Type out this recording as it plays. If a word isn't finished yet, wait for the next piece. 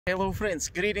Hello friends,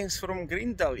 greetings from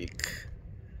Grindavik.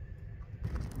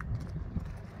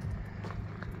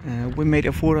 We made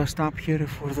a photo stop here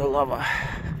for the lava.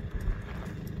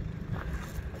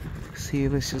 See,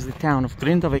 this is the town of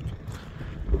Grindavik,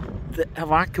 the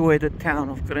evacuated town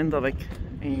of Grindavik,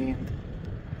 and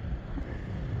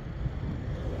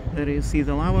there you see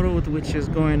the lava road which is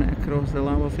going across the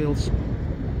lava fields.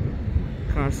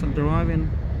 Cars are driving.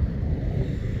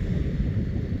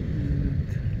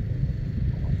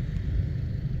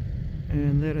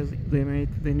 And there is, they made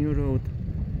the new road,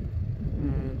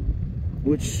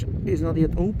 which is not yet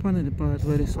open, but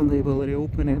very soon they will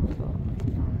reopen it,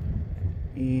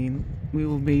 and we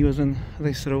will be using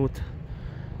this road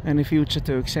in the future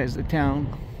to access the town.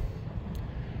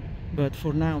 But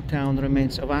for now, town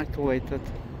remains evacuated.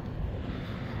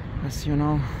 As you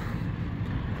know,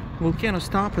 volcano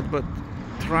stopped it, but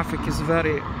traffic is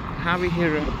very heavy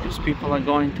here because people are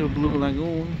going to Blue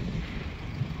Lagoon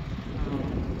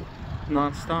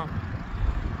non-stop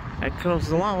across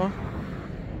the lava.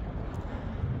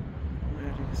 There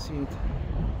you can see it.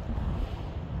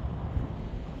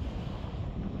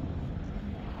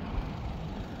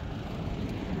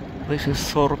 This is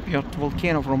Stopover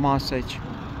volcano from Iceland.